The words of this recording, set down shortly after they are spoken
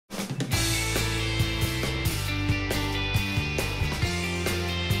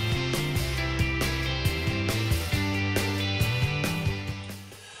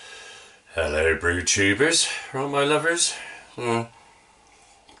Hello brew tubers, all my lovers. I'm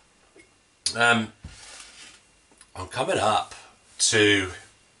coming up to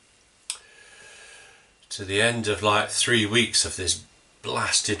the end of like 3 weeks of this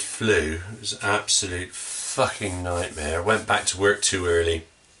blasted flu. It was an absolute fucking nightmare. I went back to work too early.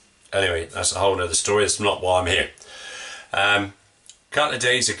 Anyway, that's a whole other story. That's not why I'm here. A couple of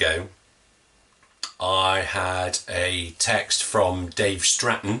days ago I had a text from Dave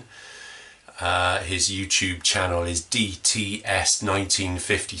Straton. His YouTube channel is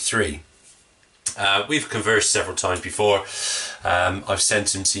DTS1953. We've conversed several times before. I've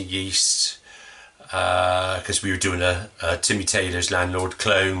sent him some yeast because we were doing a Timmy Taylor's Landlord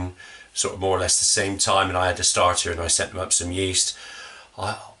clone sort of more or less the same time, and I had a starter and I sent him up some yeast.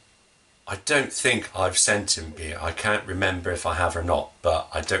 I don't think I've sent him beer. I can't remember if I have or not, but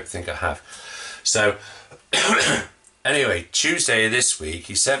I don't think I have. So anyway, Tuesday of this week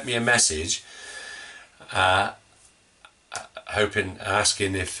he sent me a message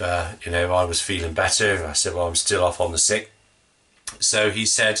asking if I was feeling better. I said, well, I'm still off on the sick. So he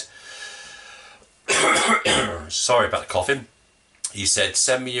said, sorry about the coughing. He said,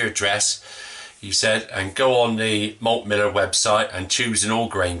 send me your address. He said, and go on the Malt Miller website and choose an all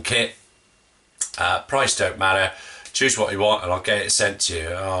grain kit. Price don't matter. Choose what you want and I'll get it sent to you.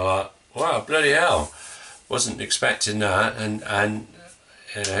 And I'm like, wow, bloody hell. Wasn't expecting that, and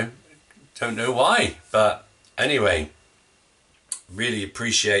don't know why, but anyway, really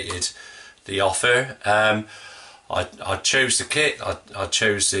appreciated the offer. I chose the kit. I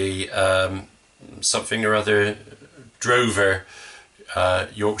chose the something or other Drover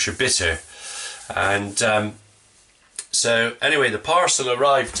Yorkshire Bitter, and so anyway, the parcel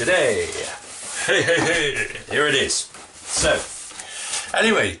arrived today. Here it is. So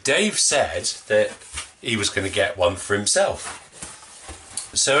anyway, Dave said that he was going to get one for himself.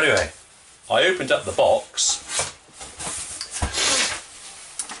 So anyway, I opened up the box,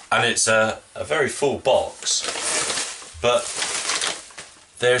 and it's a very full box, but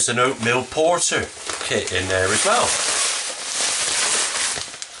there's an oatmeal porter kit in there as well.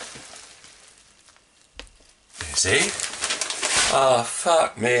 You see? Oh,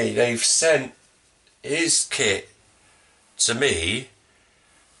 fuck me, they've sent his kit to me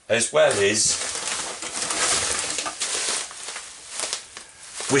as well as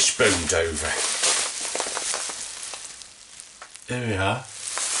wishboned over. There we are.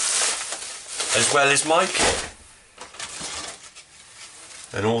 As well as my kit.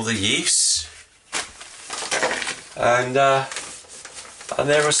 And all the yeasts. And there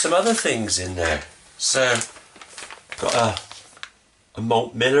were some other things in there. So, got a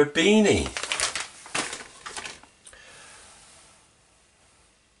Malt Miller beanie.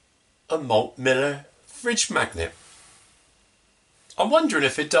 A Malt Miller fridge magnet. I'm wondering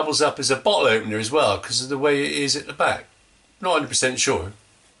if it doubles up as a bottle opener as well because of the way it is at the back. Not 100% sure.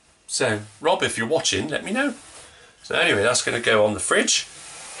 So, Rob, if you're watching, let me know. So anyway, that's going to go on the fridge.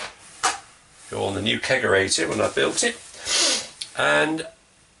 Go on the new kegerator when I built it. And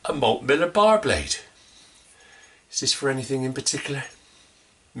a Malt Miller bar blade. Is this for anything in particular?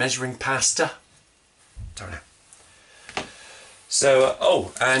 Measuring pasta? Don't know. So,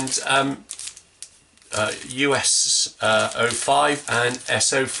 US 05 and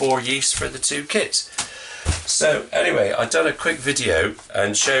SO4 yeast for the two kits. So anyway, I'd done a quick video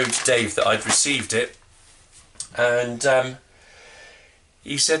and showed Dave that I'd received it, and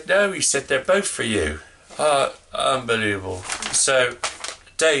he said no, he said they're both for you. Unbelievable. So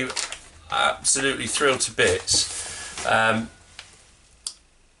Dave, absolutely thrilled to bits. I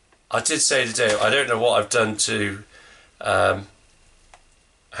did say to Dave, I don't know what I've done to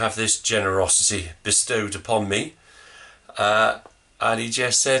have this generosity bestowed upon me, and he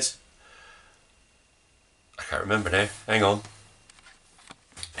just said, I can't remember now, hang on,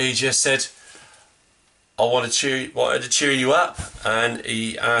 he just said, I wanted to cheer you up, and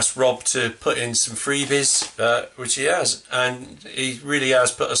he asked Rob to put in some freebies, which he has, and he really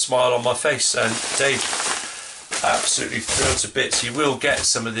has put a smile on my face. And Dave, absolutely thrilled to bits. You will get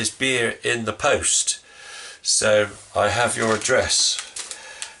some of this beer in the post, so I have your address.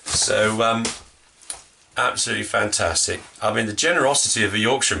 So absolutely fantastic. I mean, the generosity of a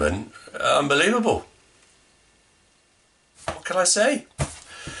Yorkshireman, unbelievable. What can I say?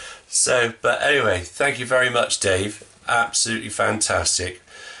 So, but anyway, thank you very much, Dave. Absolutely fantastic.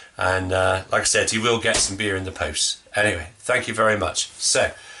 And like I said, he will get some beer in the post. Anyway, thank you very much.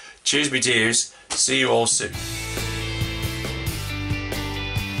 So, cheers, me dears. See you all soon.